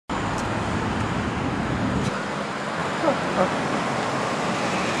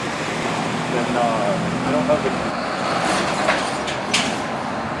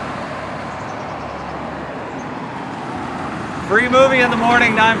Free movie in the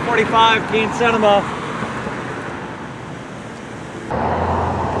morning, 9:45, Keene Cinema.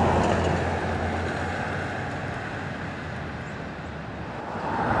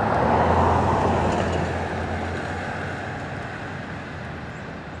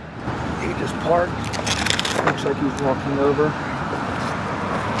 He just parked. Looks like he's walking over.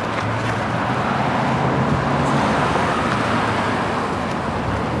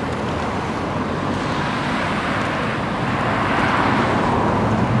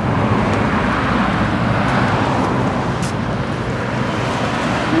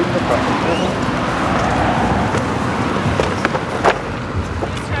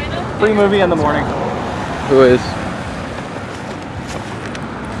 Free movie in the morning. Who is?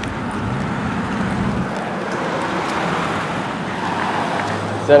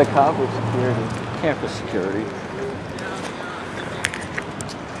 Is that a cop or security? Campus security.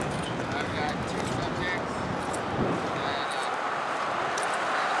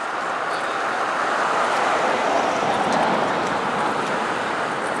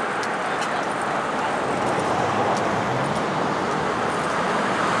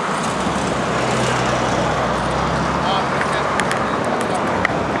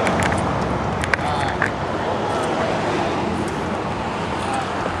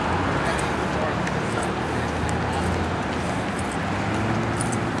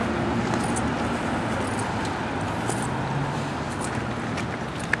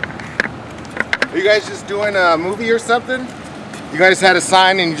 Are you guys just doing a movie or something? You guys had a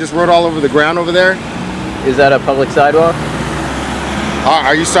sign and you just wrote all over the ground over there? Is that a public sidewalk?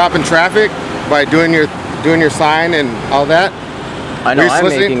 Are you stopping traffic by doing your sign and all that? I know I'm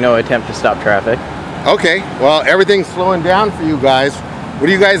making no attempt to stop traffic. Okay, well everything's slowing down for you guys. What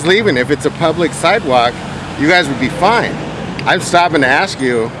are you guys leaving? If it's a public sidewalk, you guys would be fine. I'm stopping to ask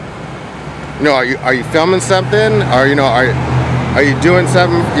you, are you filming something? Or are you doing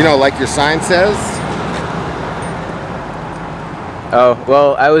something, like your sign says? Oh,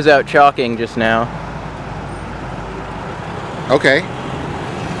 well, I was out chalking just now. Okay.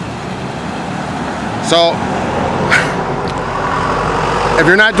 So, if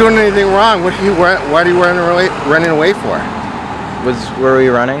you're not doing anything wrong, what are you running away for? Were we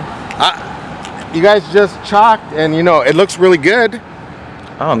running? You guys just chalked, and it looks really good.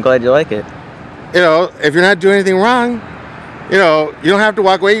 Oh, I'm glad you like it. If you're not doing anything wrong, you don't have to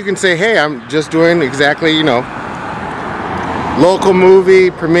walk away. You can say, hey, I'm just doing exactly, local movie,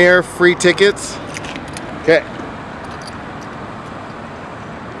 premiere, free tickets. Okay.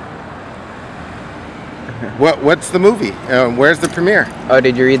 What's the movie? Where's the premiere? Oh,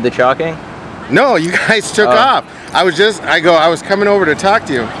 did you read the chalking? No, you guys took off. I was coming over to talk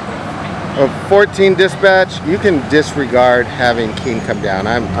to you. 14 dispatch, you can disregard having Keene come down.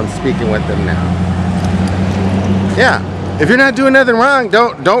 I'm speaking with them now. Yeah. If you're not doing nothing wrong,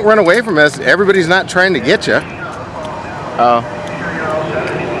 don't run away from us. Everybody's not trying to get you. Oh.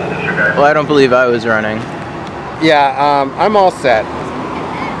 Well, I don't believe I was running. Yeah, I'm all set.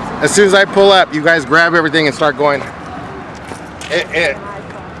 As soon as I pull up, you guys grab everything and start going. You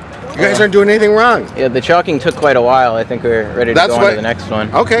guys aren't doing anything wrong. Yeah, the chalking took quite a while. I think we're ready to go on to the next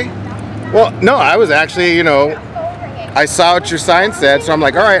one. Okay. Well, no, I was actually, I saw what your sign said, so I'm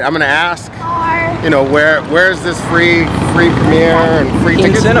like, all right, I'm going to ask, where's this free premiere and free Keene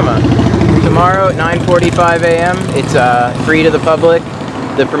tickets? Cinema. Tomorrow at 9:45 a.m. It's free to the public.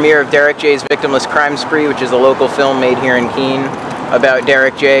 The premiere of Derrick J's Victimless Crime Spree, which is a local film made here in Keene about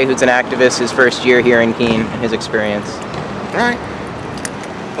Derrick J, who's an activist, his first year here in Keene, and his experience. All right.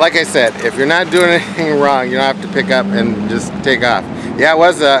 Like I said, if you're not doing anything wrong, you don't have to pick up and just take off. Yeah, it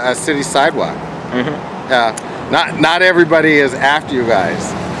was a city sidewalk. Yeah, not everybody is after you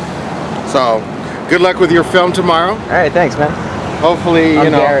guys. So, good luck with your film tomorrow. All right, thanks, man. Hopefully,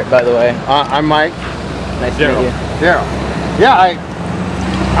 I'm Darryl, by the way. I'm Mike. Nice to meet you. Darryl. Yeah,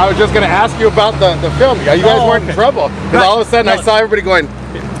 I was just going to ask you about the film. You guys weren't in trouble. Because all of a sudden I saw everybody going.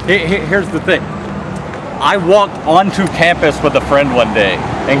 Here's the thing. I walked onto campus with a friend one day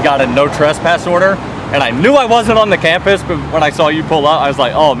and got a no trespass order. And I knew I wasn't on the campus, but when I saw you pull up, I was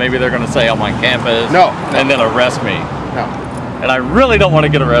like, oh, maybe they're going to say I'm on campus. No. And then arrest me. No. And I really don't want to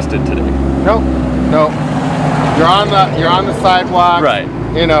get arrested today. No. You're on the sidewalk. Right.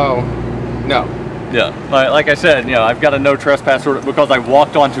 No. Yeah. Like I said, I've got a no trespass order because I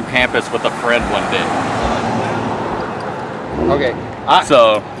walked onto campus with a friend one day. Okay.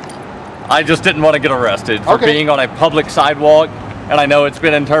 So I just didn't want to get arrested for being on a public sidewalk, and I know it's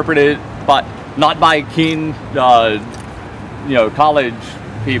been interpreted, but not by Keene, college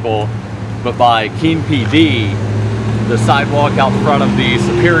people, but by Keene PD, the sidewalk out front of the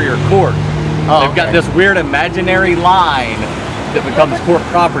Superior Court Oh, They've got this weird imaginary line that becomes court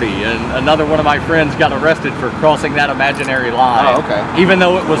property, and another one of my friends got arrested for crossing that imaginary line. Oh, okay. Even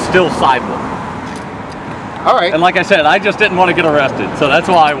though it was still sidewalk. All right. And like I said, I just didn't want to get arrested, so that's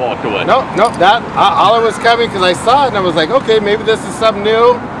why I walked away. No, that all I was coming because I saw it and I was like, okay, maybe this is something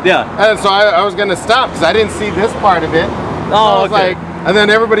new. Yeah. And so I was gonna stop because I didn't see this part of it. So Oh, I was okay. like, and then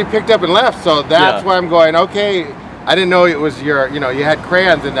everybody picked up and left. So that's Yeah. why I'm going. Okay, I didn't know it was your, you had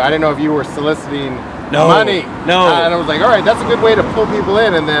crayons, and I didn't know if you were soliciting money. No. And I was like, all right, that's a good way to pull people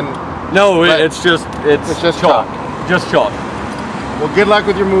in, and then. No, But it's just chalk. Just chalk. Well, good luck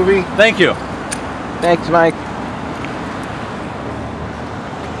with your movie. Thank you. Thanks, Mike.